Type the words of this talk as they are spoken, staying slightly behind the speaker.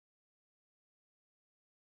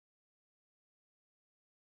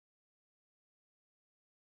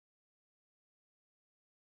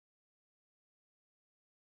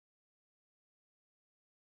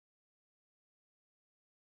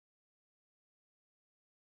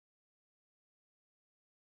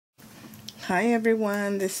Hi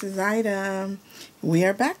everyone, this is Ida. We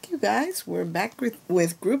are back, you guys. We're back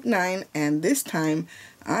with Group 9, and this time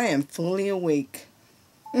I am fully awake.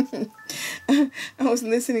 I was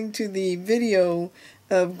listening to the video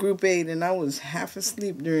of Group 8 and I was half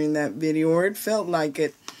asleep during that video, or it felt like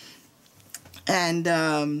it. And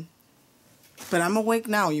but I'm awake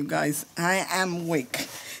now, you guys. I am awake.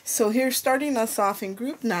 So here, starting us off in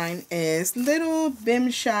Group 9 is Little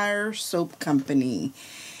Bimshire Soap Company.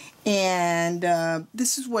 And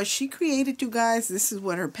this is what she created, you guys. This is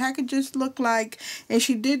what her packages look like. And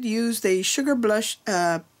she did use the Sugar Blush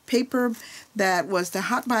paper that was the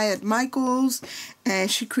Hot Buy at Michael's.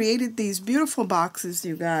 And she created these beautiful boxes,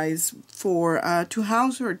 you guys, for to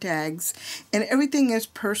house her tags. And everything is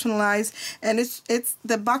personalized. And it's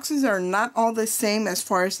the boxes are not all the same as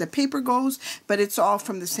far as the paper goes, but it's all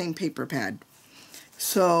from the same paper pad.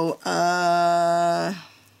 So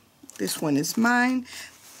this one is mine.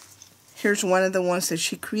 Here's one of the ones that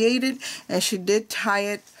she created, and she did tie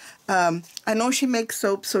it. I know she makes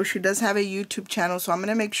soap, so she does have a YouTube channel, so I'm going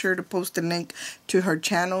to make sure to post a link to her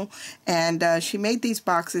channel. And she made these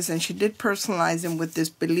boxes, and she did personalize them with this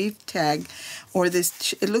Believe tag, or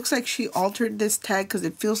this, it looks like she altered this tag because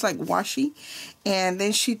it feels like washi. And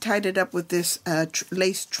then she tied it up with this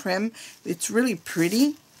lace trim. It's really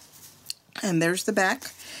pretty. And there's the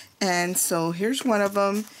back. And so here's one of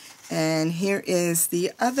them. And here is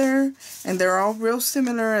the other, and they're all real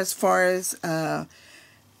similar as far as the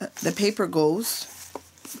paper goes,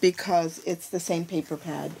 because it's the same paper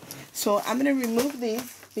pad. So I'm going to remove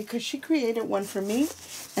these because she created one for me,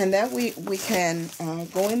 and that we can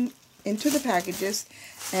go into the packages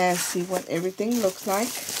and see what everything looks like.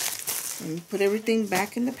 Let me put everything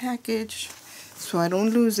back in the package so I don't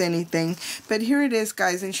lose anything. But here it is,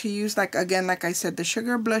 guys, and she used, like I said, the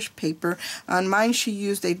Sugar Blush paper. On mine she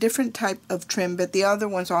used a different type of trim, but the other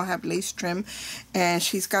ones all have lace trim. And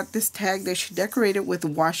she's got this tag that she decorated with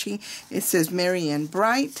washi. It says Marianne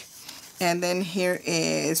Bright. And then here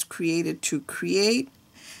is Created to Create,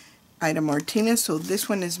 Ida Martinez. So this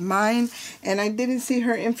one is mine, and I didn't see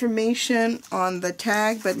her information on the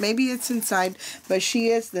tag, but maybe it's inside. But she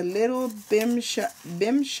is the Little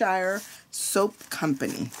Bimshire Soap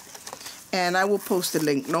Company, and I will post a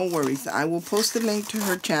link. No worries, I will post a link to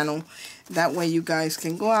her channel. That way you guys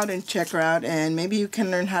can go out and check her out, and maybe you can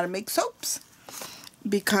learn how to make soaps,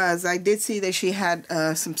 because I did see that she had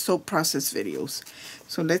some soap process videos.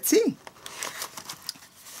 So let's see.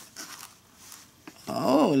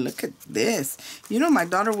 Oh, look at this. You know, my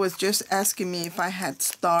daughter was just asking me if I had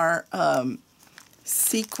star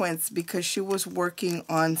sequence, because she was working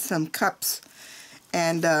on some cups,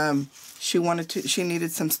 and she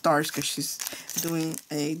needed some stars because she's doing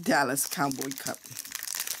a Dallas Cowboy cup.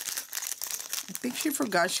 I think she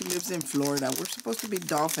forgot she lives in Florida. We're supposed to be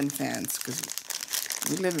Dolphin fans because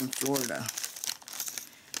we live in Florida.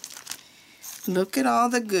 Look at all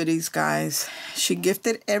the goodies, guys. She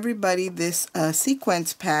gifted everybody this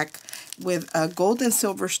sequence pack with gold and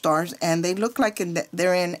silver stars, and they look like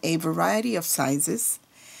they're in a variety of sizes.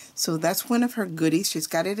 So that's one of her goodies. She's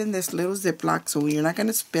got it in this little Ziploc, so you're not going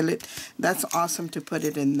to spill it. That's awesome to put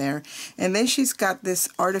it in there. And then she's got this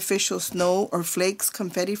artificial snow or flakes,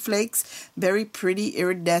 confetti flakes. Very pretty,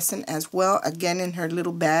 iridescent as well. Again, in her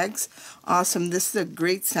little bags. Awesome. This is a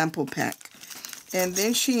great sample pack. And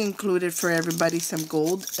then she included for everybody some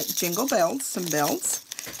gold jingle bells, some bells.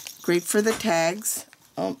 Great for the tags.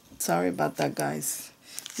 Oh, sorry about that, guys.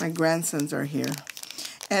 My grandsons are here.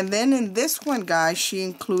 And then in this one, guys, she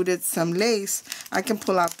included some lace. I can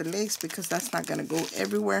pull out the lace because that's not going to go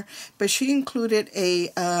everywhere. But she included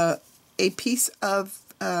a piece of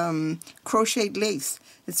crocheted lace.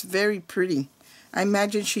 It's very pretty. I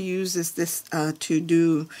imagine she uses this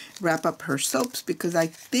to wrap up her soaps, because I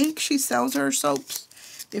think she sells her soaps,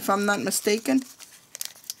 if I'm not mistaken.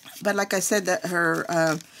 But like I said, that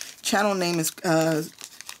her channel name is,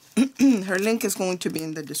 her link is going to be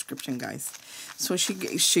in the description, guys. So she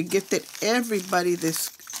gifted everybody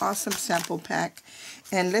this awesome sample pack.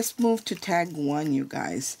 And let's move to tag 1, you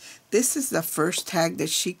guys. This is the first tag that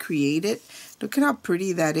she created. Look at how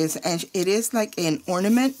pretty that is. And it is like an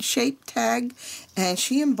ornament shaped tag. And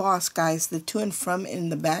she embossed, guys. The to and from in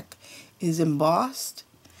the back is embossed.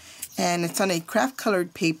 And it's on a craft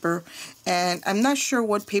colored paper. And I'm not sure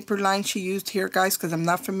what paper line she used here, guys, because I'm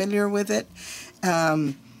not familiar with it.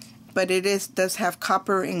 but it does have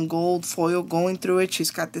copper and gold foil going through it.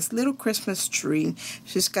 She's got this little Christmas tree.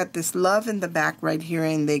 She's got this love in the back right here,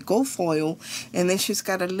 and they gold foil. And then she's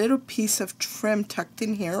got a little piece of trim tucked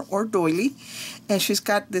in here, or doily. And she's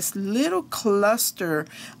got this little cluster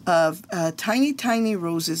of tiny, tiny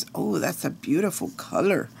roses. Oh, that's a beautiful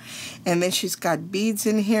color. And then she's got beads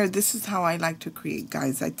in here. This is how I like to create,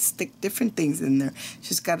 guys. I stick different things in there.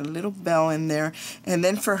 She's got a little bell in there. And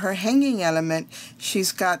then for her hanging element,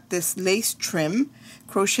 she's got this lace trim,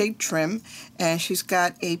 crochet trim, and she's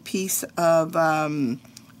got a piece of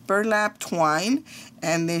burlap twine,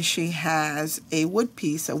 and then she has a wood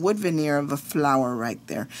piece, a wood veneer of a flower right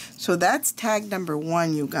there. So that's tag number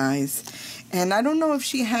 1, you guys. And I don't know if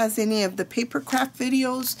she has any of the paper craft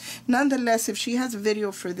videos. Nonetheless, if she has a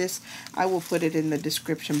video for this, I will put it in the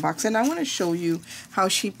description box. And I want to show you how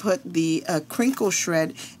she put the crinkle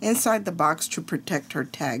shred inside the box to protect her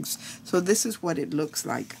tags. So this is what it looks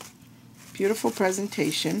like. Beautiful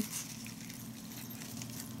presentation.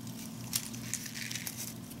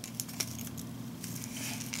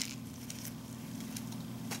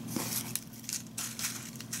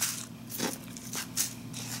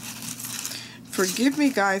 Forgive me,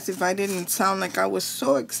 guys, if I didn't sound like I was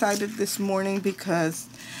so excited this morning, because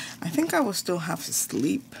I think I was still half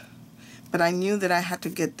asleep. But I knew that I had to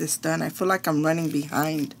get this done. I feel like I'm running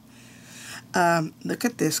behind. Look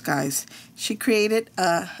at this, guys. She created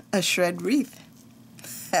a shred wreath.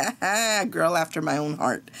 Girl after my own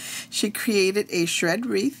heart. She created a shred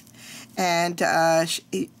wreath, and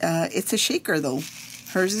it's a shaker, though.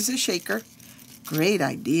 Hers is a shaker. Great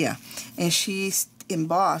idea. And she's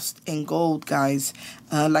embossed in gold, guys,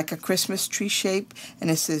 like a Christmas tree shape, and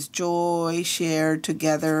it says joy shared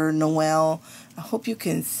together, Noel. I hope you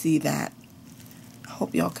can see that. I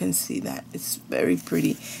hope y'all can see that. It's very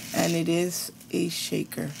pretty, and it is a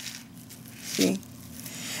shaker. See?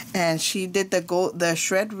 And she did the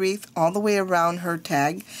shred wreath all the way around her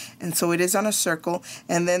tag, and so it is on a circle.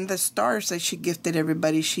 And then the stars that she gifted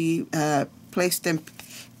everybody, she placed them,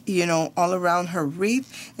 you know, all around her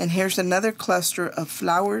wreath. And here's another cluster of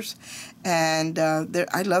flowers, and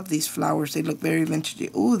I love these flowers. They look very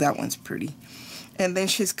vintagey. Ooh, that one's pretty. And then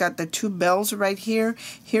she's got the 2 bells right here.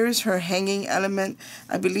 Here's her hanging element.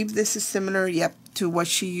 I believe this is similar, yep, to what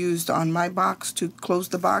she used on my box to close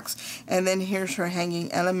the box. And then here's her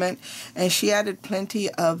hanging element. And she added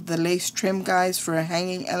plenty of the lace trim, guys, for a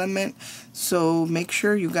hanging element. So make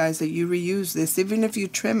sure, you guys, that you reuse this. Even if you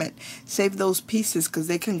trim it, save those pieces, because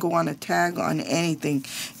they can go on a tag on anything.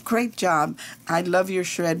 Great job. I love your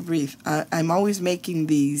shred wreath. I'm always making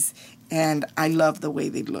these, and I love the way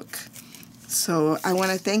they look. So I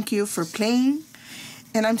want to thank you for playing.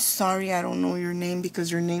 And I'm sorry I don't know your name,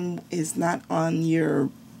 because your name is not on your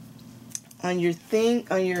thing,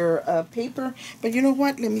 on your paper. But you know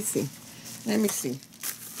what? Let me see. Let me see.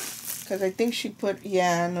 Because I think she put,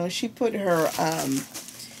 yeah, no, she put her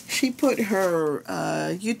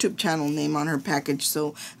YouTube channel name on her package.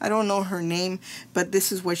 So I don't know her name, but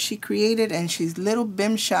this is what she created, and she's Little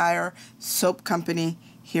Bimshire Soap Company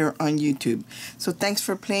here on YouTube. So thanks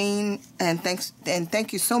for playing, and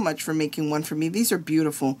thank you so much for making one for me. These are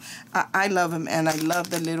beautiful. I love them, and I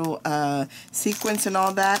love the little sequins and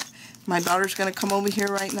all that. My daughter's gonna come over here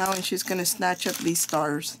right now, and she's gonna snatch up these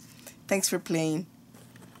stars. Thanks for playing.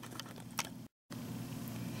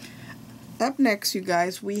 Up next, you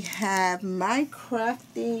guys, we have My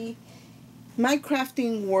Crafting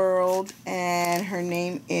World, and her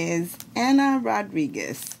name is Anna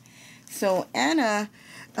Rodriguez. So Anna,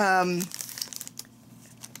 I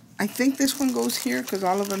think this one goes here, because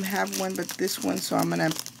all of them have one but this one, so I'm going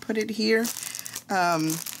to put it here.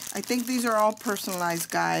 I think these are all personalized,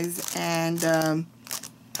 guys, and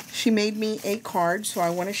she made me a card, so I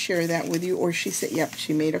want to share that with you. Or she said, yep,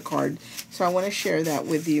 she made a card, so I want to share that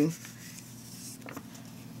with you.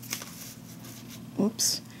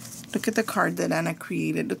 Oops. Look at the card that Anna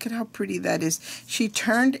created. Look at how pretty that is. She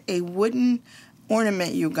turned a wooden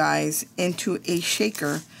ornament, you guys, into a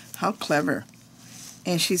shaker. How clever.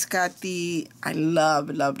 And she's got the, I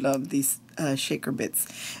love these shaker bits.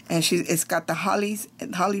 And it's got the holly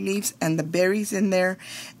leaves and the berries in there.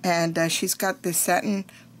 And she's got the satin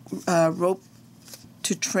rope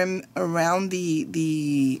to trim around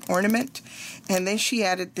the ornament. And then she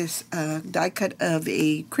added this die cut of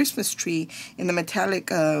a Christmas tree in the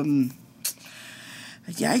metallic,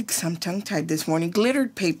 yikes, I'm tongue-tied this morning,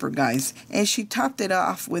 glittered paper, guys. And she topped it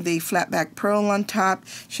off with a flat back pearl on top.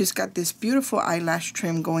 She's got this beautiful eyelash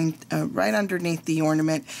trim going right underneath the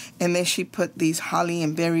ornament. And then she put these holly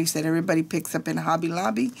and berries that everybody picks up in Hobby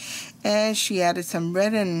Lobby. And she added some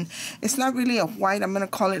red, and it's not really a white, I'm going to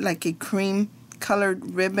call it like a cream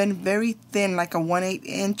colored ribbon, very thin, like a 1/8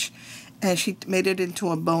 inch. And she made it into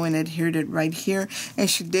a bow and adhered it right here. And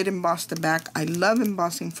she did emboss the back. I love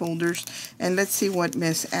embossing folders. And let's see what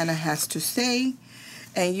Miss Anna has to say.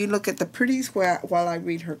 And you look at the pretties while I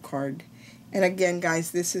read her card. And again,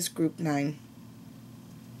 guys, this is group 9.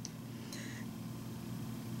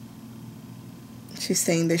 She's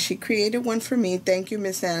saying that she created one for me. Thank you,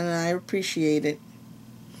 Miss Anna. I appreciate it.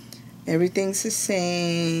 Everything's the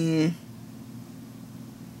same.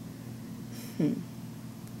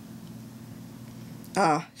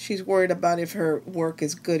 She's worried about if her work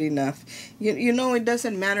is good enough. You know, it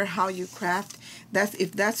doesn't matter how you craft.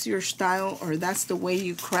 If that's your style or that's the way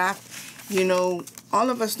you craft, you know, all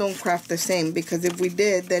of us don't craft the same, because if we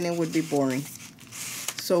did, then it would be boring.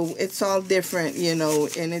 So it's all different, you know,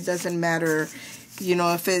 and it doesn't matter, you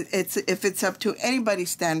know, if it's up to anybody's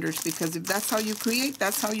standards, because if that's how you create,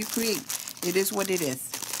 that's how you create. It is what it is.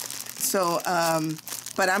 So,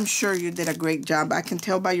 but I'm sure you did a great job. I can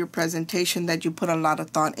tell by your presentation that you put a lot of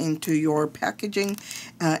thought into your packaging.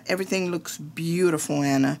 Everything looks beautiful,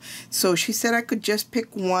 Anna. So she said I could just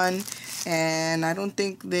pick one, and I don't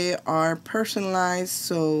think they are personalized.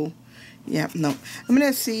 So, yeah, no. I'm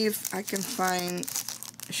going to see if I can find...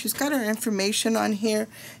 She's got her information on here,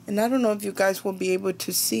 and I don't know if you guys will be able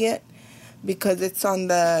to see it, because it's on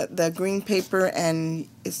the green paper, and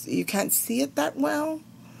you can't see it that well.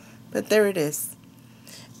 But there it is.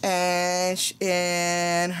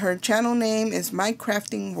 And her channel name is My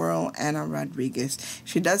Crafting World, Anna Rodriguez.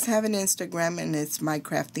 She does have an Instagram, and it's My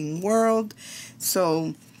Crafting World.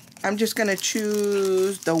 So I'm just going to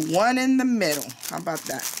choose the one in the middle. How about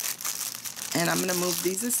that? And I'm going to move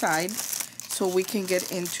these aside so we can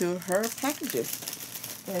get into her packages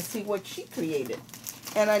and see what she created.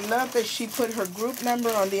 And I love that she put her group number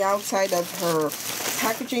on the outside of her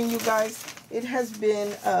packaging, you guys. It has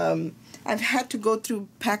been... I've had to go through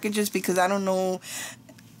packages because I don't know,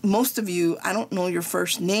 most of you, I don't know your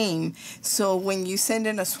first name. So when you send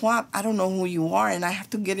in a swap, I don't know who you are, and I have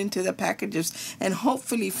to get into the packages and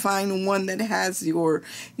hopefully find one that has your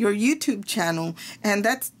YouTube channel. And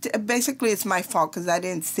that's basically, it's my fault because I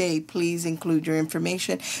didn't say please include your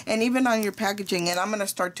information, and even on your packaging. And I'm going to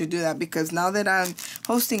start to do that, because now that I'm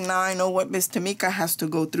hosting, now I know what Miss Tamika has to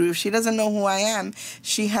go through. If she doesn't know who I am,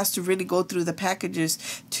 she has to really go through the packages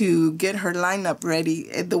to get her lineup ready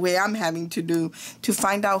the way I'm having to do, to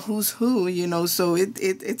find out who's who, you know. So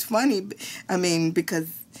it's funny, I mean, because,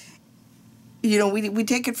 you know, we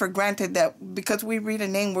take it for granted that because we read a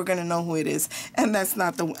name, we're going to know who it is. And that's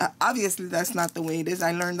not obviously that's not the way it is.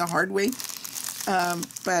 I learned the hard way.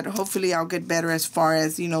 But hopefully I'll get better as far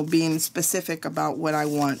as, you know, being specific about what I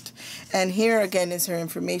want. And here again is her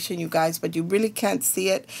information, you guys, but you really can't see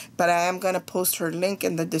it. But I am going to post her link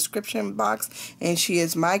in the description box. And she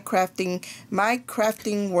is My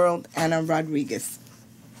Crafting World, Anna Rodriguez.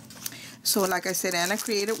 So like I said, Anna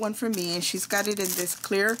created one for me, and she's got it in this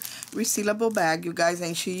clear resealable bag, you guys,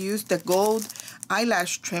 and she used the gold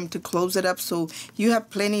eyelash trim to close it up, so you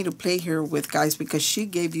have plenty to play here with, guys, because she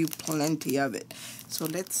gave you plenty of it. So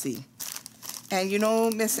let's see. And you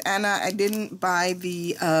know, Miss Anna, I didn't buy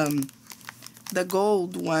the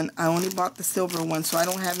gold one. I only bought the silver one, so I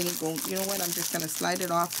don't have any gold. You know what? I'm just going to slide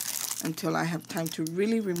it off until I have time to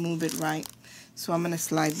really remove it right. So I'm going to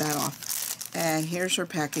slide that off. And here's her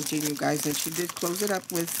packaging, you guys. And she did close it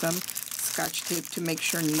up with some Scotch tape to make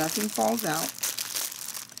sure nothing falls out.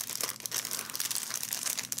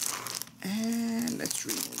 And let's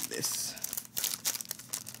remove this.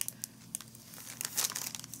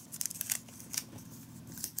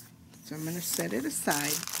 So I'm going to set it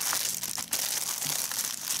aside.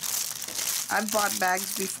 I've bought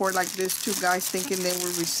bags before like this too, guys, thinking they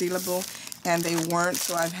were resealable, and they weren't.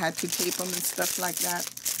 So I've had to tape them and stuff like that.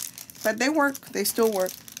 But they work. They still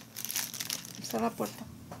work.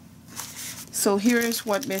 So here is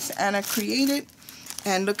what Miss Anna created.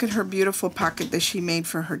 And look at her beautiful pocket that she made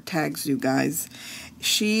for her tags, you guys.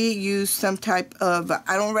 She used some type of,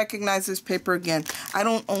 I don't recognize this paper again. I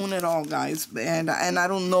don't own it all, guys. And I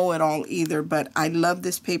don't know it all either. But I love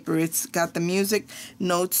this paper. It's got the music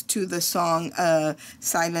notes to the song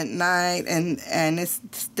Silent Night. And it's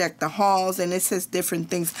Deck the Halls. And it says different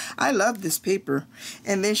things. I love this paper.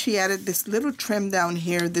 And then she added this little trim down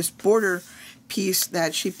here. This border piece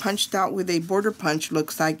that she punched out with a border punch,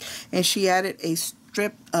 looks like. And she added a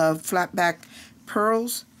strip of flat back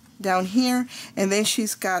pearls down here, and then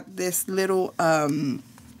she's got this little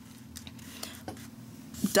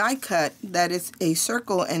die cut that is a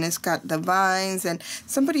circle, and it's got the vines, and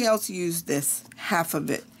somebody else used this, half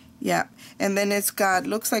of it, Yeah, and then it's got,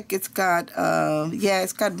 looks like it's got, yeah,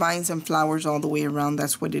 it's got vines and flowers all the way around.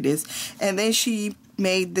 That's what it is. And then she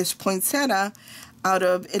made this poinsettia out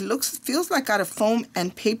of, it looks, feels like out of foam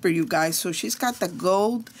and paper, you guys. So she's got the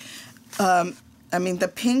gold,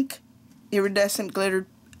 the pink iridescent glittered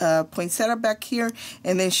poinsettia back here,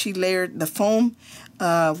 and then she layered the foam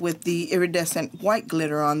with the iridescent white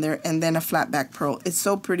glitter on there, and then a flat back pearl. It's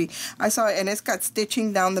so pretty. I saw it, and it's got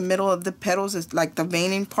stitching down the middle of the petals. It's like the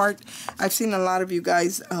veining part. I've seen a lot of you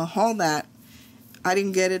guys haul that. I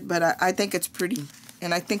didn't get it, but I think it's pretty,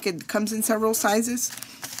 and I think it comes in several sizes.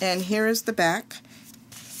 And here is the back.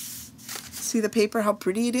 See the paper, how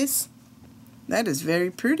pretty it is? That is very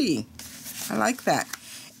pretty. I like that.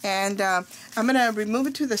 And I'm going to remove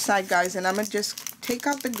it to the side, guys, and I'm going to just take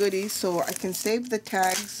out the goodies so I can save the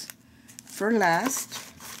tags for last.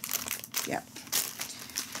 Yeah.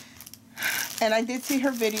 And I did see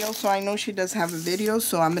her video, so I know she does have a video,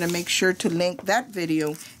 so I'm going to make sure to link that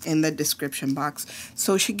video in the description box.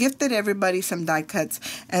 So she gifted everybody some die cuts,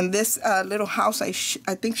 and this little house, I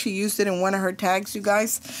think she used it in one of her tags, you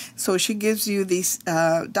guys. So she gives you these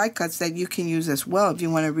die cuts that you can use as well if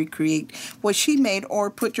you want to recreate what she made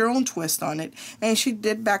or put your own twist on it. And she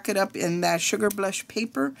did back it up in that sugar blush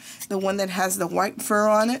paper, the one that has the white fur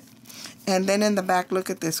on it. And then in the back,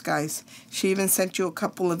 look at this, guys. She even sent you a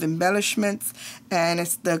couple of embellishments. And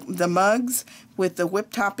it's the mugs with the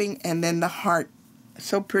whip topping and then the heart.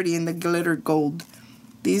 So pretty in the glittered gold.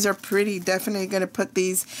 These are pretty. Definitely going to put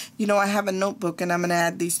these. You know, I have a notebook, and I'm going to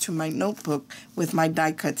add these to my notebook with my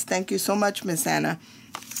die cuts. Thank you so much, Miss Anna.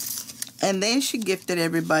 And then she gifted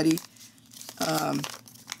everybody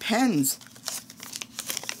pens.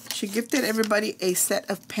 She gifted everybody a set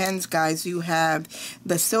of pens, guys. You have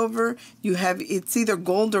the silver, you have, it's either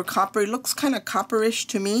gold or copper. It looks kind of copperish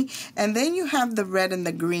to me. And then you have the red and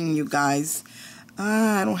the green, you guys.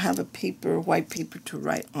 I don't have a paper, white paper to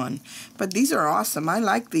write on. But these are awesome. I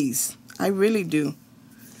like these. I really do.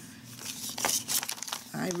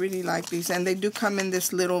 I really like these. And they do come in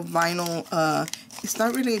this little vinyl, it's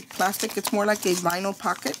not really plastic. It's more like a vinyl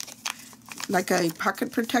pocket, like a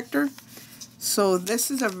pocket protector. So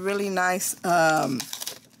this is a really nice,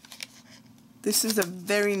 this is a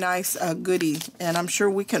very nice goodie, and I'm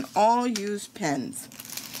sure we can all use pens.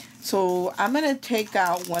 So I'm going to take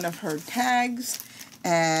out one of her tags,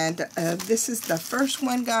 and this is the first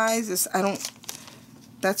one, guys.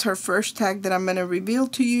 That's her first tag that I'm going to reveal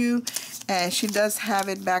to you. And she does have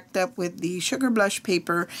it backed up with the sugar blush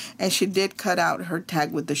paper, and she did cut out her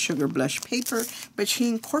tag with the sugar blush paper, but she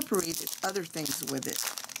incorporated other things with it.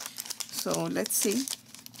 So let's see.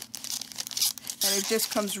 And it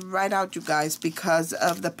just comes right out, you guys, because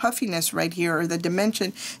of the puffiness right here, or the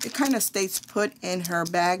dimension. It kind of stays put in her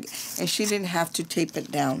bag, and she didn't have to tape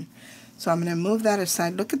it down. So I'm going to move that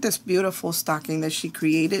aside. Look at this beautiful stocking that she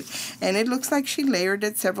created. And it looks like she layered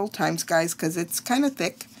it several times, guys, because it's kind of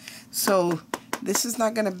thick. So this is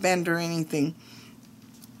not going to bend or anything.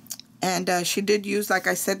 And she did use, like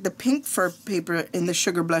I said, the pink fur paper in the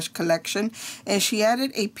Sugar Blush collection. And she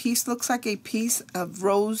added a piece, looks like a piece of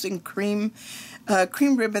rose and cream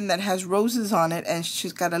ribbon that has roses on it. And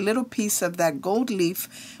she's got a little piece of that gold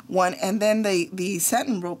leaf one. And then the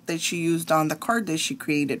satin rope that she used on the card that she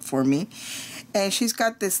created for me. And she's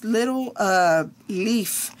got this little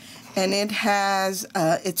leaf. And it has,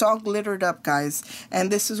 it's all glittered up, guys. And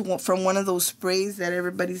this is from one of those sprays that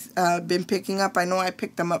everybody's been picking up. I know I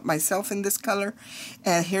picked them up myself in this color.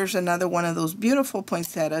 And here's another one of those beautiful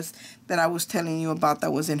poinsettias that I was telling you about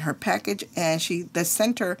that was in her package. And the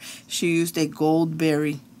center, she used a gold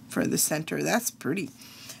berry for the center. That's pretty.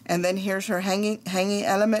 And then here's her hanging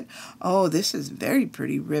element. Oh, this is very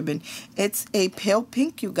pretty ribbon. It's a pale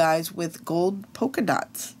pink, you guys, with gold polka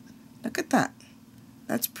dots. Look at that.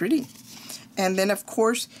 That's pretty. And then, of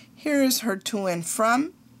course, here is her to and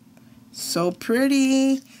from. So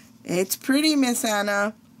pretty. It's pretty, Miss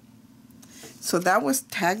Anna. So that was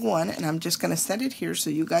tag 1, and I'm just going to set it here so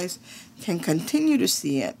you guys can continue to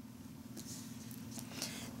see it.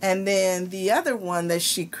 And then the other one that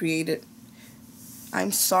she created,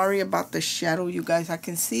 I'm sorry about the shadow, you guys. I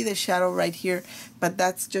can see the shadow right here, but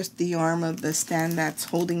that's just the arm of the stand that's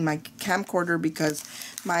holding my camcorder, because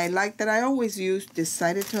my light that I always use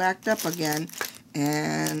decided to act up again.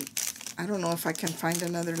 And I don't know if I can find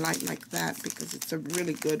another light like that, because it's a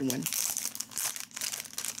really good one.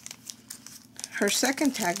 Her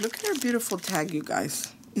second tag, look at her beautiful tag, you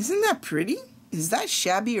guys. Isn't that pretty? Is that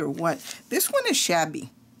shabby or what? This one is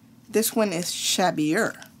shabby. This one is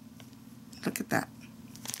shabbier. Look at that.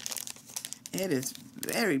 It is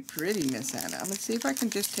very pretty, Miss Anna. I'm going to see if I can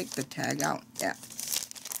just take the tag out. Yeah.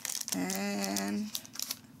 And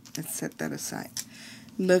Let's set that aside.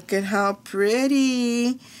 Look at how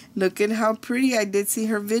pretty. Look at how pretty. I did see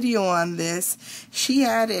her video on this. She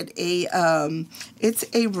added a, it's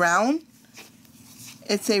a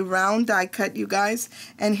round die cut, you guys.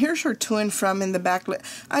 And here's her to and from in the back.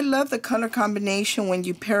 I love the color combination when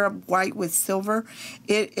you pair up white with silver.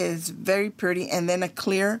 It is very pretty. And then a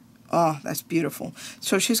clear. Oh, that's beautiful.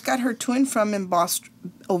 So she's got her to and from embossed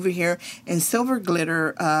over here in silver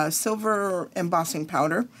glitter, silver embossing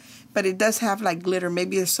powder. But it does have like glitter,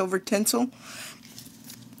 maybe a silver tinsel.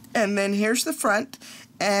 And then here's the front.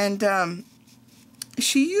 And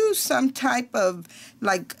she used some type of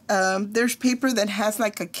like, there's paper that has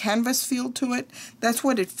like a canvas feel to it. That's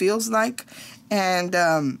what it feels like.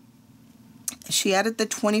 And she added the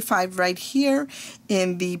 25 right here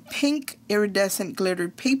in the pink iridescent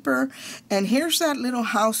glittered paper. And here's that little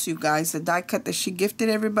house, you guys, the die cut that she gifted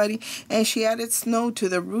everybody. And she added snow to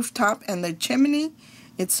the rooftop and the chimney.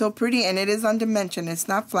 It's so pretty, and it is on dimension. It's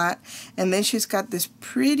not flat. And then she's got this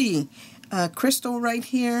pretty crystal right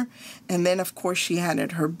here. And then, of course, she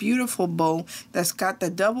added her beautiful bow that's got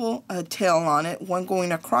the double tail on it, one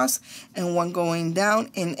going across and one going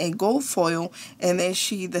down in a gold foil. And then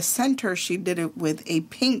the center, she did it with a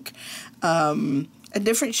pink, a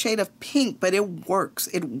different shade of pink, but it works.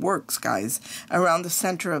 It works, guys, around the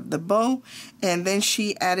center of the bow. And then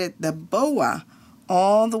she added the boa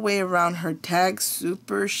all the way around her tag,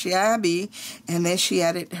 super shabby. And then she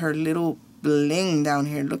added her little bling down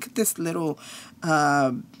here. Look at this little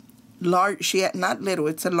large, not little,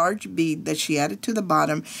 it's a large bead that she added to the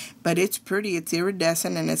bottom, but it's pretty. It's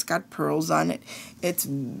iridescent and it's got pearls on it. It's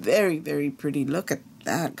very, very pretty. Look at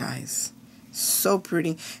that, guys. So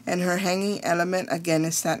pretty. And her hanging element, again,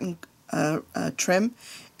 is satin trim.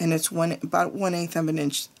 And it's about 1/8 of an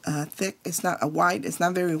inch thick. It's not wide. It's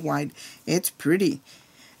not very wide. It's pretty.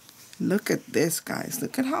 Look at this, guys.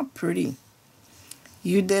 Look at how pretty.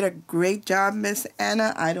 You did a great job, Miss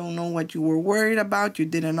Anna. I don't know what you were worried about. You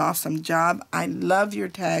did an awesome job. I love your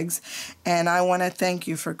tags. And I want to thank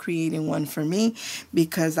you for creating one for me,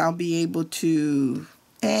 because I'll be able to,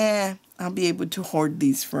 hoard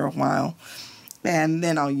these for a while. And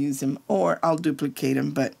then I'll use them, or I'll duplicate them.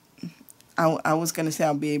 But I was going to say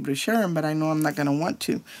I'll be able to share them, but I know I'm not going to want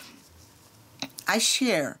to. I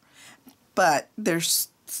share, but there's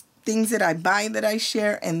things that I buy that I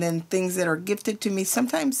share, and then things that are gifted to me.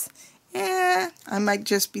 Sometimes, I might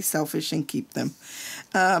just be selfish and keep them.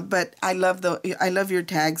 But I love your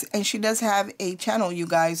tags. And she does have a channel, you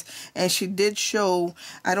guys, and she did show,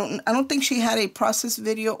 I don't think she had a process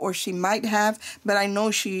video, or she might have, but I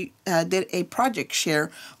know she did a project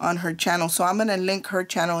share on her channel. So I'm going to link her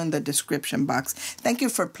channel in the description box. Thank you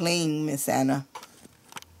for playing, Miss Anna.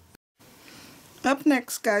 Up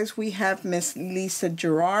next, guys, we have Miss Lisa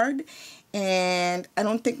Gerard. And I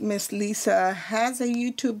don't think Miss Lisa has a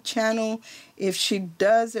YouTube channel. If she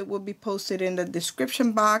does, it will be posted in the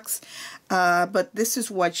description box. But this is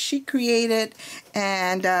what she created.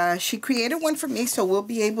 And she created one for me, so we'll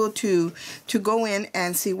be able to go in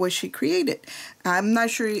and see what she created. I'm not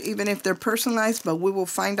sure even if they're personalized, but we will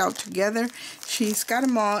find out together. She's got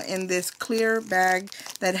them all in this clear bag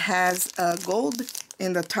that has gold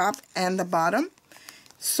in the top and the bottom.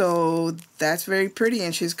 So that's very pretty.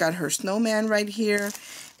 And she's got her snowman right here.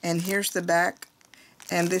 And here's the back.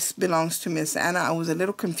 And this belongs to Miss Anna. I was a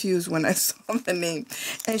little confused when I saw the name.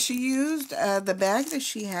 And she used the bag that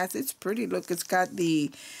she has. It's pretty. Look, it's got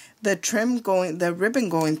the trim going, the ribbon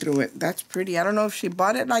going through it. That's pretty. I don't know if she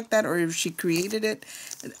bought it like that or if she created it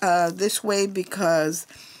this way, because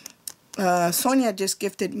Sonia just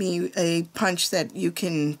gifted me a punch that you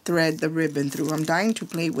can thread the ribbon through. I'm dying to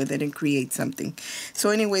play with it and create something. So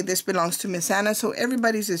anyway, this belongs to Miss Anna. So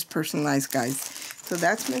everybody's is personalized, guys. So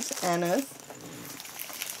that's Miss Anna's.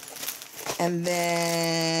 And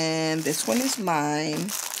then this one is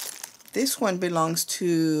mine. This one belongs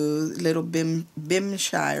to Little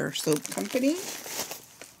Bimshire Soap Company.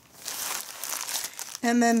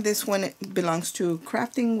 And then this one belongs to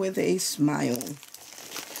Crafting with a Smile.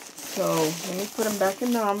 So let me put them back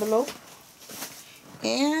in the envelope.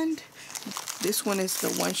 And this one is the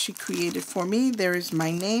one she created for me. There is my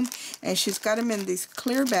name. And she's got them in these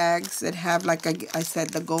clear bags that have, like I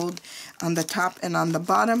said, the gold on the top and on the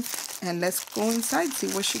bottom. And let's go inside and see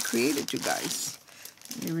what she created, you guys.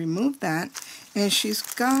 Let me remove that. And she's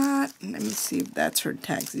got, let me see if that's her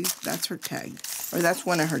tags. That's her tag. Or that's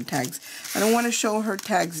one of her tags. I don't want to show her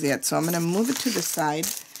tags yet, so I'm going to move it to the side,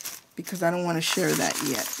 because I don't want to share that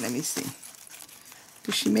yet. Let me see.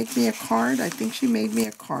 Did she make me a card? I think she made me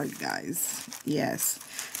a card, guys. Yes.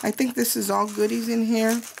 I think this is all goodies in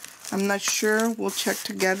here. I'm not sure. We'll check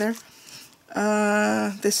together.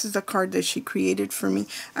 This is the card that she created for me.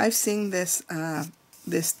 I've seen this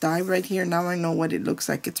this die right here. Now I know what it looks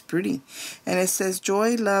like. It's pretty. And it says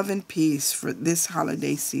joy, love, and peace for this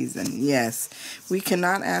holiday season. Yes, we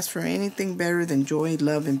cannot ask for anything better than joy,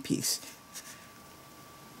 love, and peace.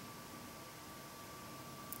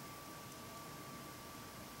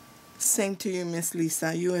 Same to you, Miss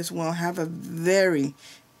Lisa. You as well. Have a very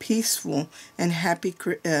peaceful and happy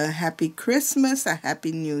Christmas, a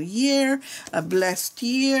happy New Year, a blessed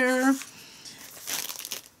year.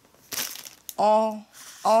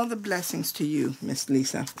 All the blessings to you, Miss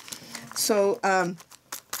Lisa. So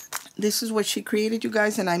this is what she created, you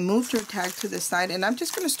guys, and I moved her tag to the side, and I'm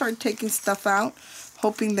just going to start taking stuff out,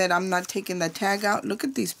 hoping that I'm not taking the tag out. Look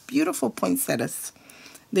at these beautiful poinsettias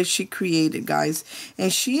that she created, guys,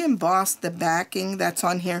 and she embossed the backing that's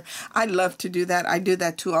on here. I love to do that. I do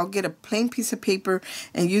that too. I'll get a plain piece of paper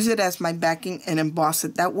and use it as my backing and emboss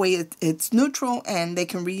it. That way it's neutral and they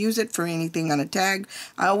can reuse it for anything on a tag.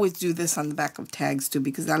 I always do this on the back of tags too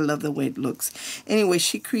because I love the way it looks. Anyway,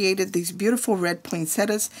 she created these beautiful red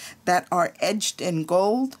poinsettias that are edged in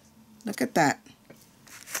gold. Look at that.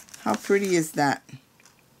 How pretty is that?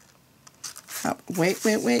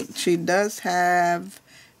 Wait. She does have...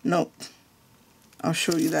 Nope. I'll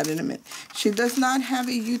show you that in a minute. She does not have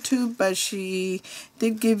a YouTube, but she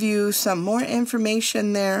did give you some more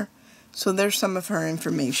information there. So there's some of her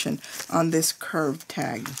information on this curved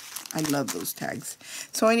tag. I love those tags.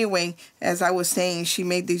 So anyway, as I was saying, she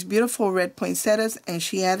made these beautiful red poinsettias and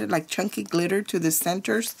she added like chunky glitter to the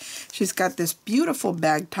centers. She's got this beautiful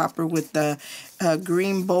bag topper with the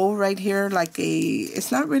green bow right here, like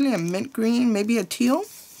it's not really a mint green, maybe a teal.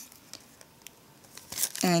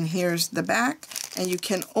 And here's the back, and you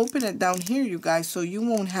can open it down here, you guys, so you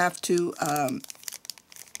won't have to,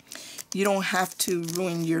 you don't have to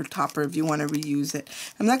ruin your topper if you want to reuse it.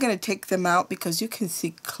 I'm not going to take them out because you can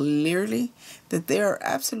see clearly that they are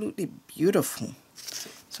absolutely beautiful.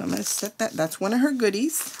 So I'm going to set that. That's one of her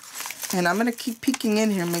goodies. And I'm going to keep peeking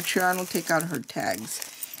in here, make sure I don't take out her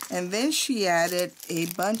tags. And then she added a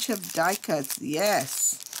bunch of die cuts.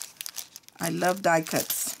 Yes, I love die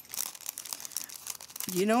cuts.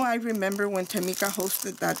 You know, I remember when Tamika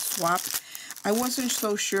hosted that swap, I wasn't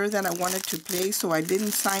so sure that I wanted to play, so I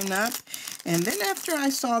didn't sign up. And then after I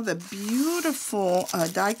saw the beautiful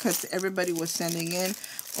die cuts everybody was sending in,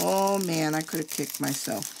 oh man, I could have kicked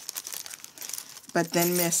myself. But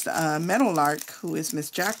then Miss Meadowlark, who is Miss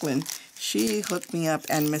Jacqueline, she hooked me up,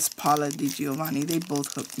 and Miss Paula Di Giovanni, they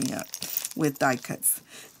both hooked me up with die cuts.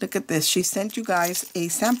 Look at this. She sent you guys a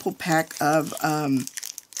sample pack of...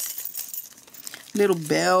 little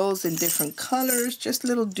bells in different colors, just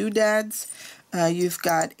little doodads. You've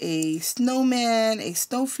got a snowman, a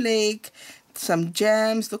snowflake, some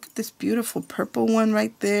gems. Look at this beautiful purple one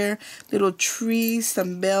right there. Little trees,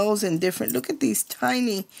 some bells, and different. Look at these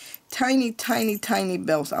tiny, tiny, tiny, tiny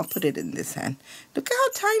bells. I'll put it in this hand. Look at how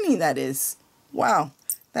tiny that is. Wow,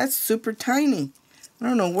 that's super tiny. I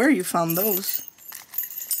don't know where you found those.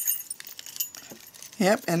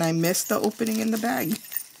 Yep, and I missed the opening in the bag.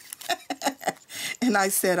 And I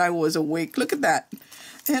said I was awake. Look at that.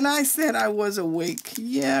 And I said I was awake.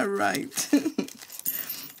 Yeah, right.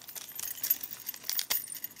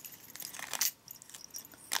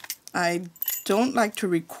 I don't like to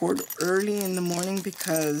record early in the morning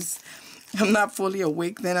because I'm not fully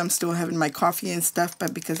awake. Then I'm still having my coffee and stuff.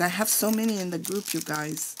 But because I have so many in the group, you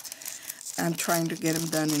guys, I'm trying to get them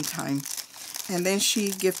done in time. And then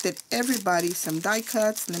she gifted everybody some die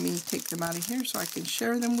cuts. Let me take them out of here so I can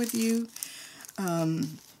share them with you.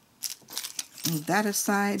 That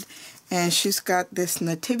aside, and she's got this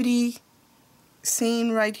nativity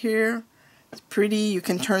scene right here. It's pretty. You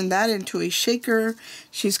can turn that into a shaker.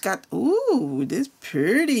 She's got, ooh, this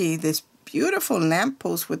beautiful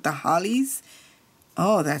lamppost with the hollies.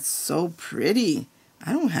 Oh, that's so pretty.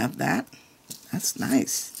 I don't have that. That's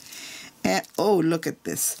nice. And oh, look at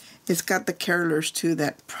this. It's got the carolers too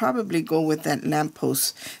that probably go with that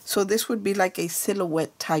lamppost. So this would be like a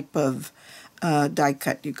silhouette type of die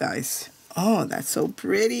cut, you guys. Oh, that's so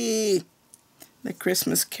pretty. The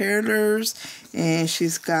Christmas carolers. And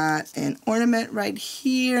she's got an ornament right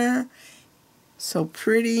here. So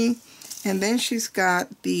pretty. And then she's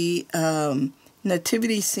got the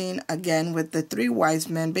nativity scene again with the three wise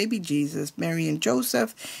men, baby Jesus, Mary and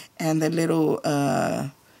Joseph, and the little,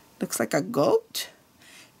 looks like a goat.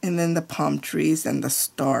 And then the palm trees and the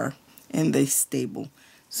star in the stable.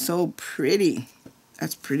 So pretty.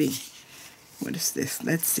 That's pretty. What is this?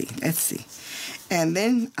 Let's see. Let's see. And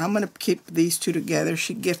then I'm going to keep these two together.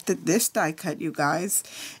 She gifted this die cut, you guys.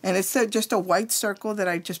 And it's just a white circle that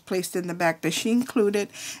I just placed in the back that she included.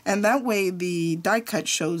 And that way the die cut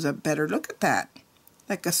shows up better. Look at that.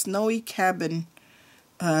 Like a snowy cabin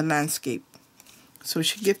landscape. So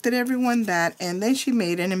she gifted everyone that. And then she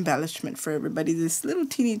made an embellishment for everybody. This little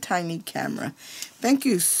teeny tiny camera. Thank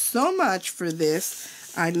you so much for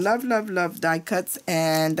this. I love, love, love die cuts.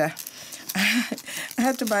 And I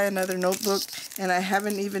had to buy another notebook, and I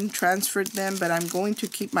haven't even transferred them, but I'm going to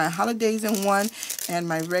keep my holidays in one and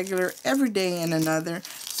my regular everyday in another,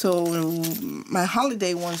 so my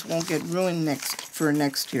holiday ones won't get ruined for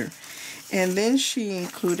next year. And then she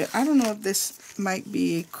included, I don't know if this might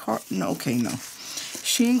be a card, no, okay, no.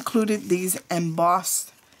 She included these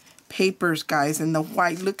embossed papers, guys, in the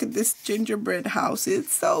white. Look at this gingerbread house.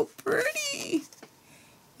 It's so pretty.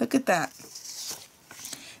 Look at that.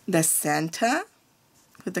 The Santa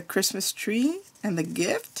with the Christmas tree and the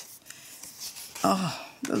gift. Oh,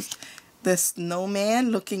 the snowman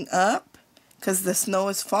looking up because the snow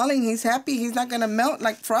is falling. He's happy. He's not going to melt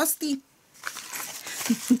like Frosty.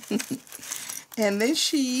 And then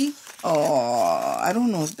she, oh, I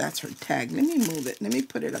don't know if that's her tag. Let me move it. Let me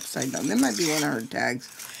put it upside down. That might be one of her tags.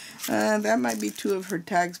 That might be two of her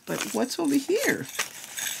tags. But what's over here?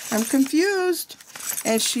 I'm confused.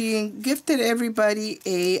 And she gifted everybody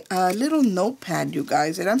a little notepad, you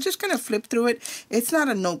guys. And I'm just going to flip through it. It's not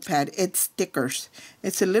a notepad. It's stickers.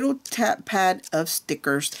 It's a little pad of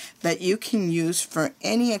stickers that you can use for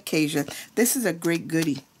any occasion. This is a great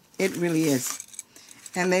goodie. It really is.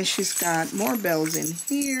 And then she's got more bells in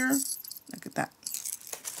here. Look at that.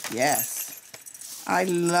 Yes. I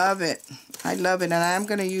love it. I love it. And I'm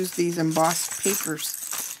going to use these embossed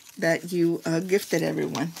papers that you gifted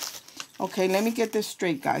everyone. Okay, let me get this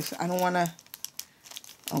straight, guys. I don't want to...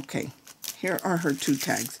 Okay, here are her 2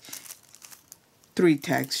 tags. 3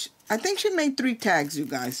 tags. I think she made 3 tags, you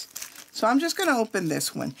guys. So I'm just going to open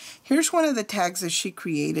this one. Here's one of the tags that she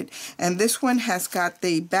created. And this one has got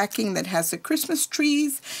the backing that has the Christmas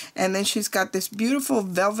trees. And then she's got this beautiful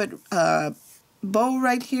velvet bow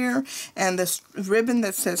right here. And this ribbon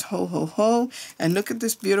that says ho, ho, ho. And look at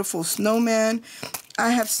this beautiful snowman. I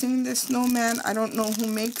have seen this snowman. I don't know who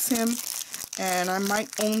makes him. And I might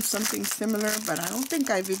own something similar. But I don't think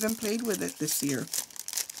I've even played with it this year.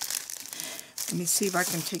 Let me see if I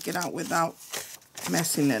can take it out without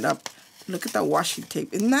messing it up. Look at that washi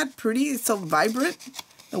tape. Isn't that pretty? It's so vibrant.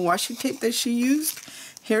 The washi tape that she used.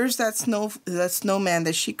 Here's that snowman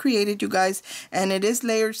that she created, you guys. And it is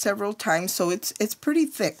layered several times. So it's pretty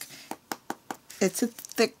thick. It's a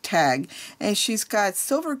thick tag. And she's got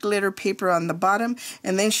silver glitter paper on the bottom.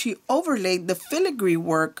 And then she overlaid the filigree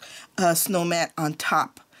work snowman on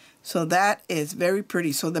top. So that is very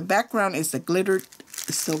pretty. So the background is the glittered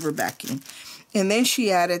silver backing. And then she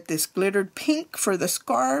added this glittered pink for the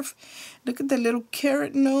scarf. Look at the little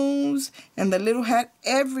carrot nose and the little hat.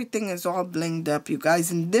 Everything is all blinged up, you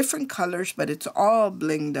guys, in different colors, but it's all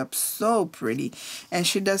blinged up. So pretty. And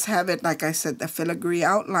she does have it, like I said, the filigree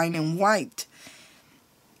outline in white.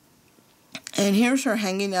 And here's her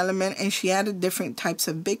hanging element, and she added different types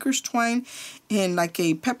of baker's twine in like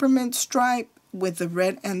a peppermint stripe with the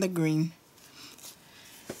red and the green.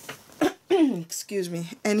 Excuse me.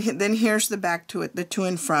 And then here's the back to it, the to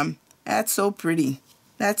and from. That's so pretty.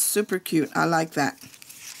 That's super cute. I like that.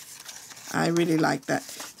 I really like that.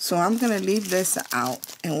 So I'm going to leave this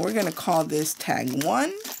out, and we're going to call this tag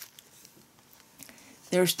 1.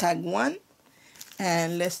 There's tag 1.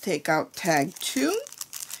 And let's take out tag 2.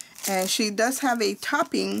 And she does have a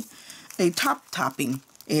topper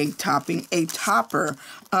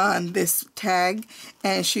on this tag,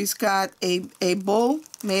 and she's got a bowl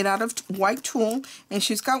made out of white tulle, and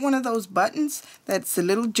she's got one of those buttons that's a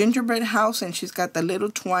little gingerbread house, and she's got the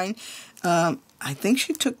little twine. I think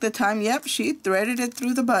she took the time. Yep, she threaded it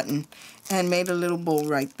through the button and made a little bowl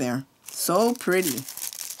right there. So pretty.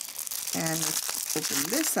 And let's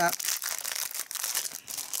open this up.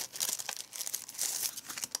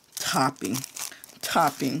 Topping.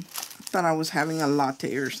 I thought I was having a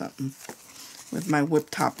latte or something with my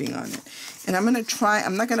whipped topping on it. And I'm going to try,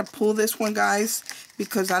 I'm not going to pull this one, guys,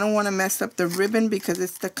 because I don't want to mess up the ribbon, because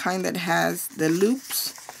it's the kind that has the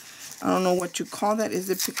loops. I don't know what you call that. Is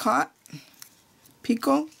it picot?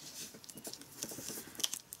 Pico?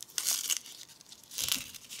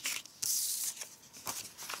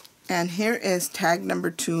 And here is tag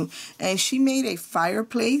number 2. And she made a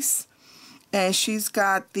fireplace. And she's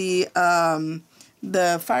got the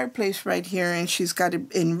the fireplace right here, and she's got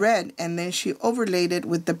it in red, and then she overlaid it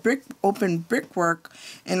with the open brickwork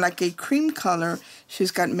in like a cream color.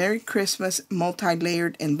 She's got Merry Christmas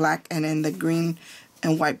multi-layered in black and in the green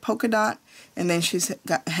and white polka dot. And then she's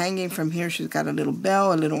got hanging from here, she's got a little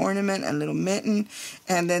bell, a little ornament, a little mitten,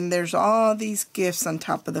 and then there's all these gifts on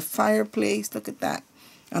top of the fireplace. Look at that,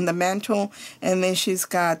 on the mantle. And then she's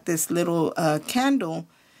got this little candle.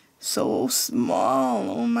 So small,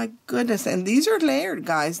 oh my goodness. And these are layered,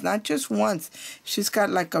 guys, not just once. She's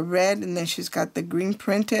got like a red, and then she's got the green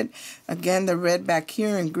printed. Again, the red back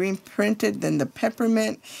here and green printed, then the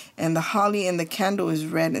peppermint and the holly, and the candle is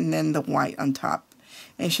red, and then the white on top.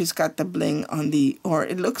 And she's got the bling on the, or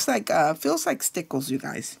it looks like, feels like stickles, you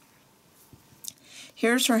guys.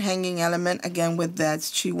 Here's her hanging element, again with that.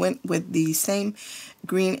 She went with the same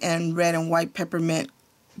green and red and white peppermint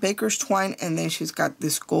baker's twine, and then she's got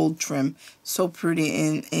this gold trim, so pretty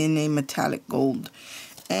in a metallic gold.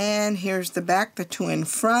 And here's the back, the to and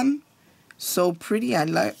from, so pretty. I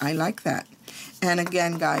like that. And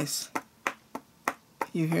again, guys,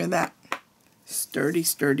 you hear that? Sturdy,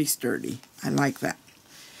 sturdy, sturdy. I like that.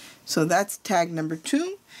 So that's tag number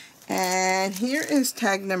 2. And here is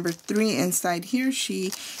tag number 3. Inside here,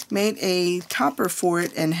 she made a topper for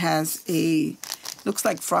it and has a, looks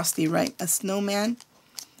like Frosty, right? A snowman.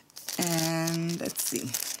 And let's see.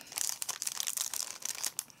 Let's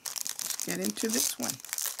get into this one.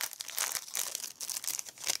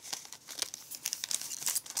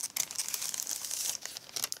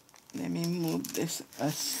 Let me move this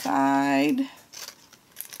aside.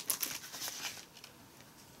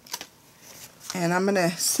 And I'm going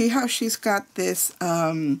to see how she's got this,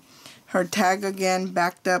 her tag again,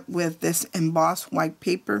 backed up with this embossed white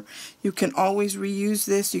paper. You can always reuse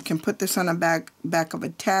this. You can put this on a back of a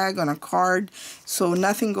tag, on a card, so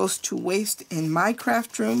nothing goes to waste in my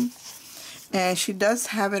craft room. And she does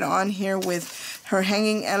have it on here with her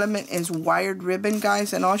hanging element is wired ribbon,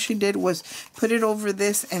 guys. And all she did was put it over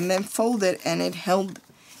this and then fold it, and it held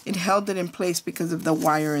it in place because of the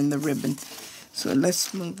wire and the ribbon. So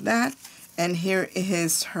let's move that. And here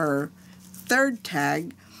is her 3rd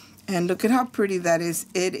tag. And look at how pretty that is.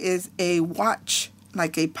 It is a watch,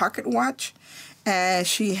 like a pocket watch. And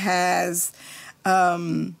she has,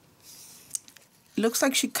 looks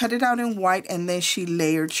like she cut it out in white and then she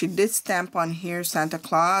layered. She did stamp on here Santa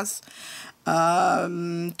Claus,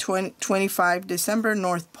 25 December,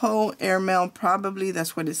 North Pole, airmail probably.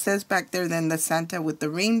 That's what it says back there. Then the Santa with the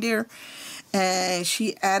reindeer. And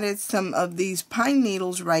she added some of these pine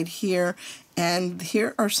needles right here. And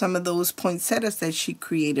here are some of those poinsettias that she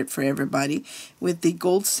created for everybody with the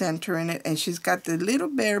gold center in it. And she's got the little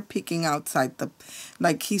bear peeking outside,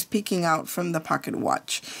 like he's peeking out from the pocket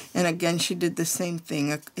watch. And again, she did the same thing,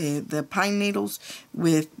 the pine needles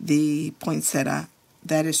with the poinsettia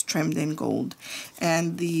that is trimmed in gold.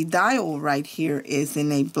 And the dial right here is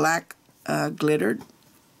in a black glittered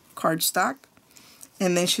cardstock.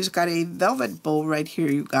 And then she's got a velvet bow right here,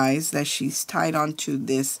 you guys, that she's tied onto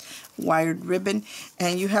this wired ribbon.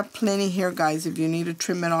 And you have plenty here, guys, if you need to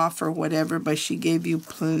trim it off or whatever. But she gave you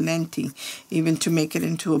plenty, even to make it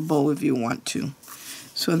into a bow if you want to.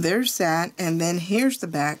 So there's that. And then here's the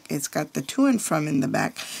back. It's got the to and from in the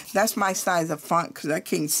back. That's my size of font because I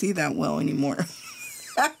can't see that well anymore.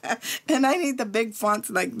 And I need the big fonts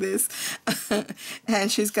like this.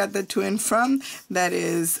 And she's got the to and from that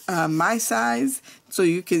is my size, so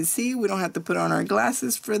you can see. We don't have to put on our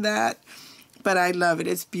glasses for that, but I love it.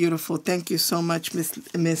 It's beautiful. Thank you so much,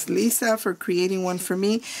 Miss Lisa, for creating one for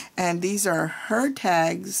me. And these are her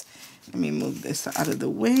tags. Let me move this out of the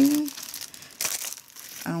way.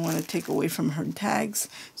 I don't want to take away from her tags.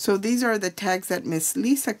 So these are the tags that Miss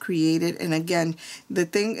Lisa created. And again,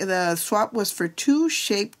 the swap was for 2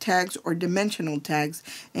 shape tags or dimensional tags.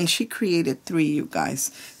 And she created 3, you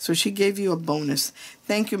guys. So she gave you a bonus.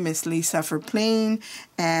 Thank you, Miss Lisa, for playing.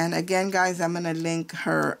 And again, guys, I'm going to link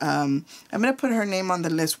her. I'm going to put her name on the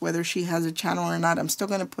list, whether she has a channel or not. I'm still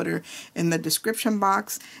going to put her in the description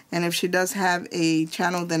box. And if she does have a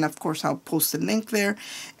channel, then, of course, I'll post the link there.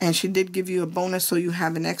 And she did give you a bonus, so you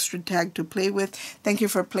have an extra tag to play with. Thank you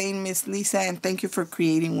for playing, Miss Lisa, and thank you for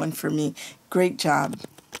creating one for me. Great job.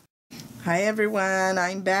 Hi, everyone.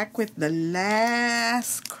 I'm back with the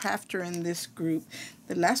last crafter in this group.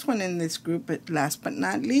 The last one in this group, but last but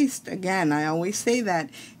not least, again, I always say that,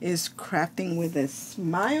 is Crafting with a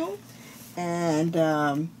Smile.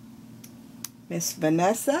 And Miss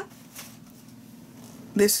Vanessa,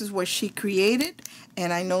 this is what she created.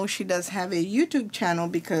 And I know she does have a YouTube channel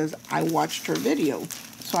because I watched her video.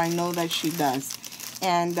 So I know that she does.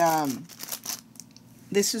 And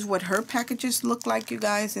this is what her packages look like, you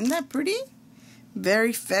guys. Isn't that pretty?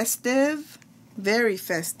 Very festive. Very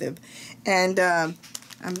festive. And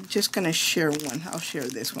I'm just going to share one. I'll share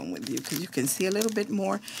this one with you because you can see a little bit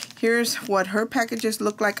more. Here's what her packages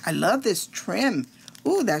look like. I love this trim.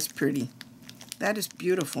 Ooh, that's pretty. That is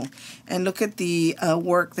beautiful. And look at the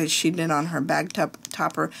work that she did on her bag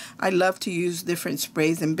topper. I love to use different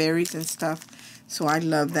sprays and berries and stuff. So I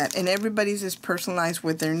love that. And everybody's is personalized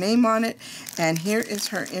with their name on it. And here is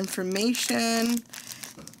her information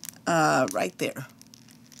right there.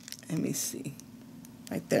 Let me see.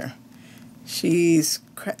 Right there.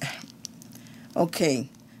 Okay.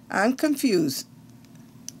 I'm confused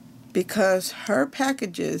because her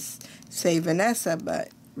packages say Vanessa, but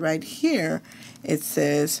right here it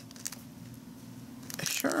says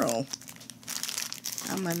Cheryl.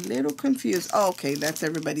 I'm a little confused. Oh, okay, that's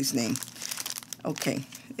everybody's name. Okay,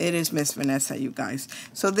 it is Miss Vanessa, you guys.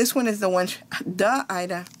 So this one is the one, duh,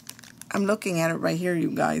 Ida. I'm looking at it right here, you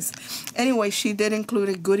guys. Anyway, she did include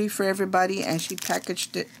a goodie for everybody, and she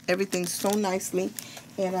packaged it, everything so nicely.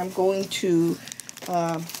 And I'm going to,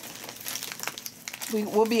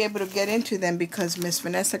 we'll be able to get into them because Miss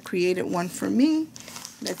Vanessa created one for me.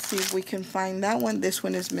 Let's see if we can find that one. This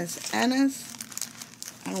one is Miss Anna's.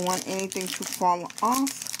 I don't want anything to fall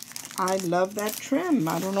off. I love that trim.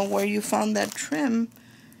 I don't know where you found that trim,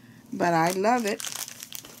 but I love it.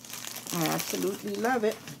 I absolutely love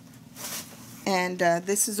it. And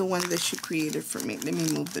this is the one that she created for me. Let me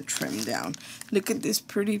move the trim down. Look at this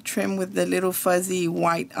pretty trim with the little fuzzy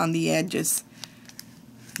white on the edges.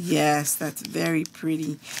 Yes, that's very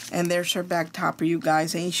pretty. And there's her bag topper, you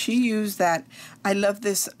guys. And she used that. I love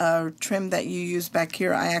this trim that you use back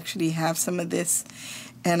here. I actually have some of this,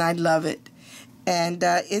 and I love it. And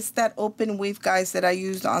it's that open weave, guys, that I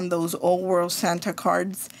used on those Old World Santa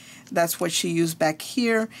cards. That's what she used back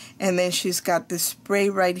here. And then she's got this spray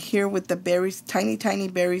right here with the berries, tiny, tiny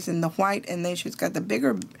berries in the white. And then she's got the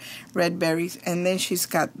bigger red berries. And then she's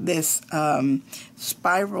got this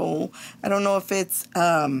spiral. I don't know if it's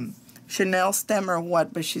Chanel stem or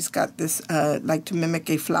what, but she's got this like to mimic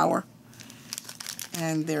a flower.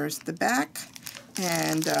 And there's the back.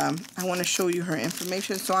 And I want to show you her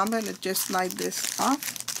information. So I'm going to just slide this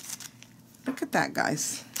off. Look at that,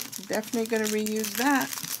 guys. Definitely going to reuse that.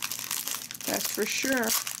 That's for sure.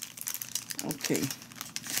 Okay.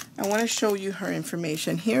 I want to show you her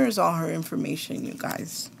information. Here is all her information, you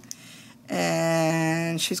guys.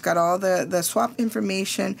 And she's got all the swap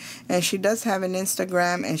information. And she does have an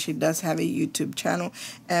Instagram. And she does have a YouTube channel.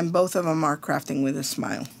 And both of them are Crafting with a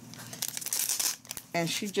Smile. And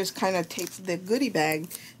she just kind of tapes the goodie bag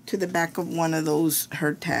to the back of one of those,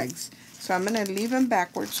 her tags. So I'm going to leave them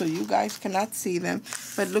backwards so you guys cannot see them.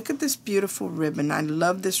 But look at this beautiful ribbon. I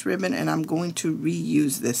love this ribbon, and I'm going to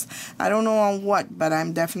reuse this. I don't know on what, but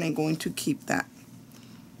I'm definitely going to keep that.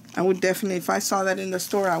 I would definitely, if I saw that in the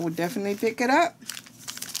store, I would definitely pick it up.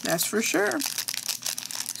 That's for sure.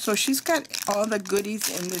 So she's got all the goodies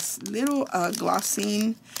in this little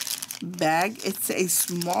glossine bag. It's a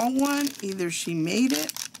small one. Either she made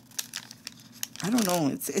it. I don't know.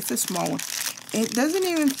 It's a small one. It doesn't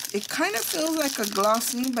even, it kind of feels like a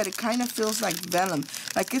glossine, but it kind of feels like vellum.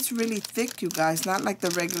 Like it's really thick, you guys. Not like the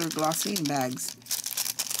regular glossine bags.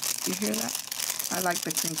 You hear that? I like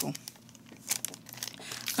the crinkle.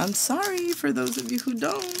 I'm sorry for those of you who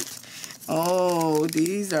don't. Oh,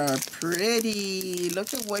 these are pretty.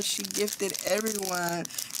 Look at what she gifted everyone.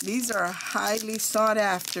 These are highly sought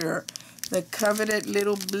after. The coveted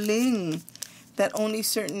little bling that only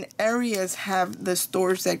certain areas have, the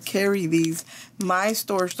stores that carry these. My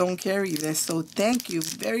stores don't carry this, so thank you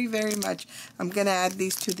very, very much. I'm going to add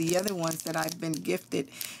these to the other ones that I've been gifted.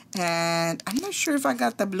 And I'm not sure if I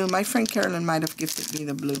got the blue. My friend Carolyn might have gifted me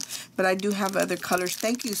the blue. But I do have other colors.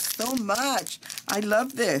 Thank you so much. I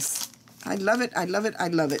love this. I love it. I love it. I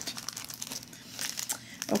love it.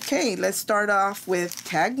 Okay, let's start off with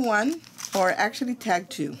tag 1, or actually tag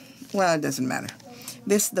 2. Well, it doesn't matter.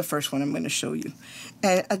 This is the first one I'm going to show you.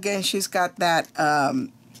 And again, she's got that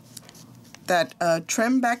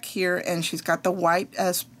trim back here, and she's got the white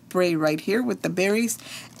spray right here with the berries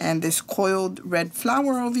and this coiled red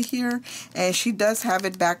flower over here. And she does have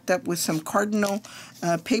it backed up with some cardinal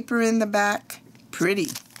paper in the back. Pretty.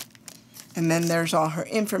 And then there's all her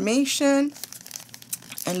information.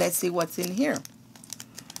 And let's see what's in here.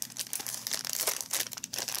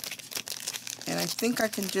 And I think I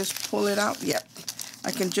can just pull it out. Yep. I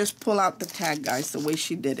can just pull out the tag, guys, the way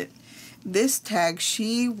she did it. This tag,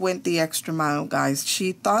 she went the extra mile, guys.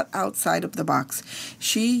 She thought outside of the box.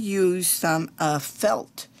 She used some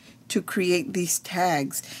felt to create these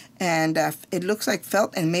tags. And it looks like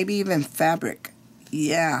felt and maybe even fabric.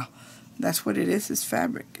 Yeah. That's what it is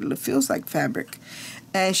fabric. It feels like fabric.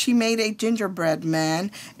 And she made a gingerbread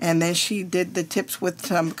man, and then she did the tips with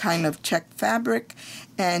some kind of check fabric,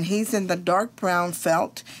 and he's in the dark brown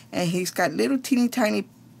felt, and he's got little teeny tiny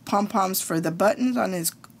pom-poms for the buttons on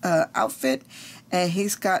his outfit, and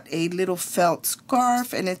he's got a little felt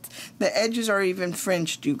scarf, and the edges are even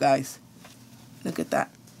fringed, you guys. Look at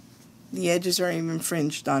that. The edges are even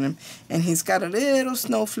fringed on him, and he's got a little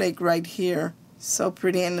snowflake right here. So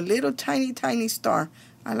pretty, and a little tiny, tiny star.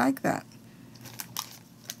 I like that.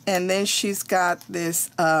 And then she's got this,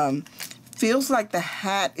 feels like the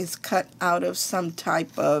hat is cut out of some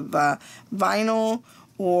type of vinyl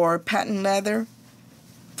or patent leather,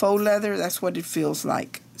 faux leather. That's what it feels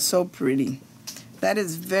like. So pretty. That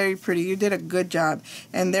is very pretty. You did a good job.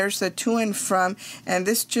 And there's the to and from. And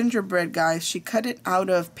this gingerbread, guys, she cut it out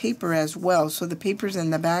of paper as well. So the paper's in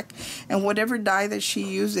the back. And whatever dye that she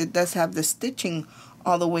used, it does have the stitching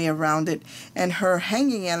all the way around it. And her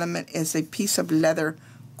hanging element is a piece of leather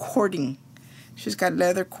cording. She's got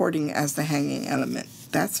leather cording as the hanging element.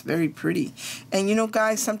 That's very pretty. And you know,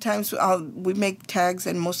 guys, sometimes we make tags,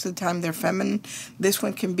 and most of the time they're feminine. This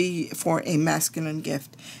one can be for a masculine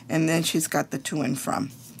gift. And then she's got the to and from.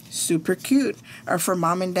 Super cute. Or for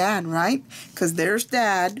mom and dad, right? Because there's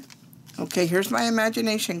dad. Okay, here's my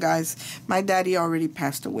imagination, guys. My daddy already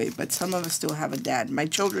passed away, but some of us still have a dad. My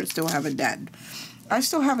children still have a dad. I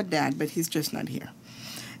still have a dad, but he's just not here.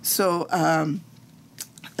 So,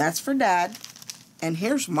 that's for dad. And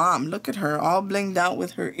here's mom. Look at her, all blinged out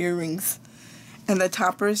with her earrings. And the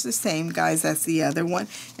topper is the same, guys, as the other one.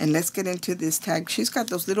 And let's get into this tag. She's got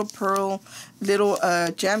those little pearl, little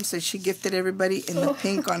gems that she gifted everybody in the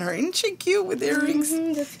pink on her. Isn't she cute with earrings?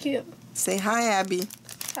 That's cute. Say hi, Abby.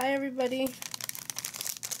 Hi, everybody.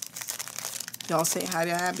 Y'all say hi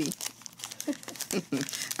to Abby.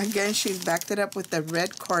 Again, she's backed it up with the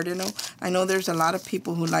red cardinal. I know there's a lot of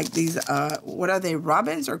people who like these, what are they,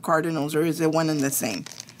 robins or cardinals, or is it one and the same?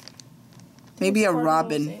 Maybe a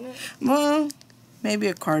robin. Well, maybe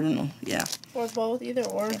a cardinal, yeah. Or both, either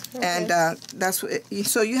or. Okay. And that's what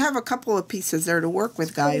so you have a couple of pieces there to work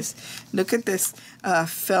with, guys. Look at this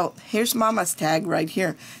felt. Here's Mama's tag right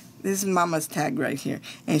here. This is Mama's tag right here.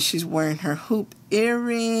 And she's wearing her hoop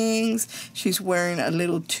earrings. She's wearing a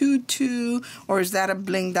little tutu. Or is that a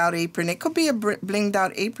blinged out apron? It could be a blinged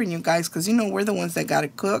out apron, you guys, because, you know, we're the ones that got to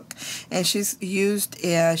cook. And she's used,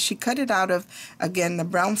 she cut it out of, again, the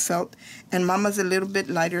brown felt. And Mama's a little bit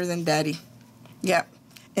lighter than Daddy. Yep.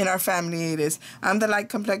 In our family, it is. I'm the light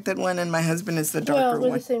complected one, and my husband is the darker one.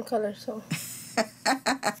 Well, we're the same color, so.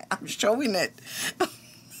 I'm showing it.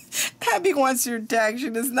 Abby wants your tag. She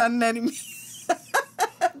does not let me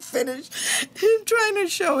finish. I'm trying to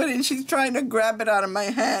show it, and she's trying to grab it out of my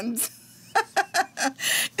hands.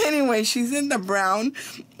 Anyway, she's in the brown,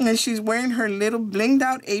 and she's wearing her little blinged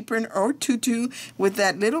out apron or tutu with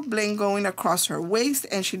that little bling going across her waist,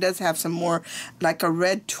 and she does have some more like a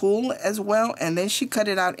red tulle as well. And then she cut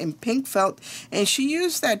it out in pink felt, and she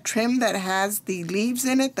used that trim that has the leaves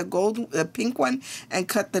in it, the pink one, and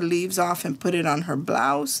cut the leaves off and put it on her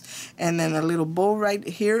blouse. And then a little bow right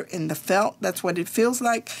here in the felt. That's what it feels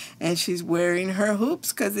like. And she's wearing her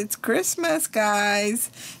hoops because it's Christmas,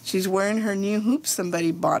 guys. She's wearing her new hoops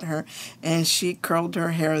somebody bought her, and she curled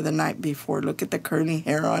her hair the night before. Look at the curly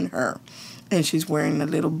hair on her. And she's wearing a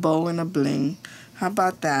little bow and a bling. How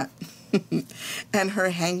about that? And her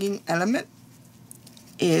hanging element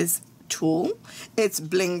is tulle. It's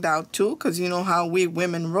blinged out tulle, because you know how we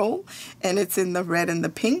women roll. And it's in the red and the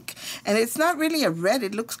pink. And it's not really a red.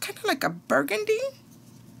 It looks kind of like a burgundy.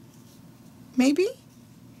 Maybe?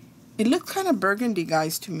 It looks kind of burgundy,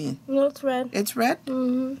 guys, to me. No, it's red. It's red?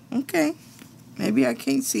 Mm-hmm. Okay. Maybe I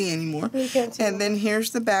can't see anymore. You can't see. And then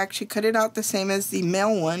here's the back. She cut it out the same as the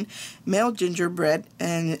male one, male gingerbread,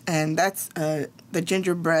 and that's the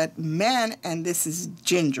gingerbread man, and this is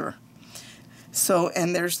ginger. So,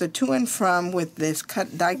 and there's the to and from with this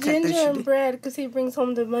die cut. Ginger and bread, because he brings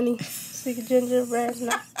home the money. So gingerbread.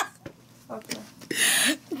 No. Okay.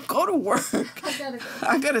 Go to work. I gotta go.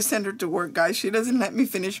 I gotta send her to work, guys. She doesn't let me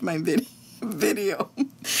finish my video.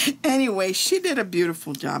 Anyway, she did a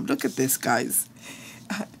beautiful job. Look at this, guys.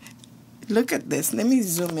 Look at this. Let me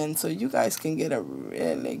zoom in so you guys can get a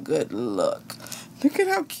really good look. Look at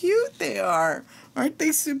how cute they are. Aren't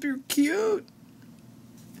they super cute?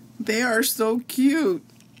 They are so cute.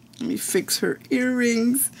 Let me fix her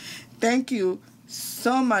earrings. Thank you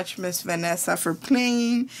so much, Miss Vanessa, for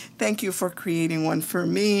playing. Thank you for creating one for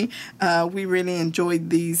me. We really enjoyed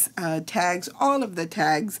these tags, all of the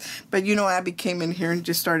tags. But you know, Abby came in here and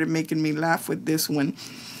just started making me laugh with this one.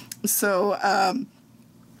 So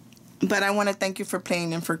But I want to thank you for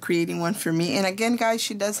playing and for creating one for me. And again, guys,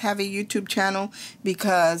 she does have a YouTube channel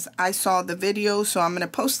because I saw the video. So I'm going to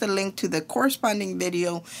post the link to the corresponding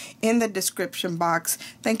video in the description box.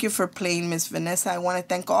 Thank you for playing, Miss Vanessa. I want to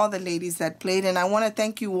thank all the ladies that played. And I want to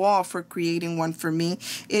thank you all for creating one for me.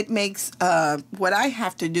 It makes what I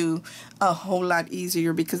have to do a whole lot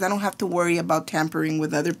easier because I don't have to worry about tampering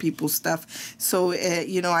with other people's stuff. So,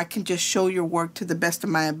 you know, I can just show your work to the best of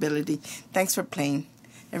my ability. Thanks for playing.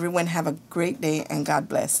 Everyone have a great day and God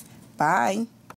bless. Bye.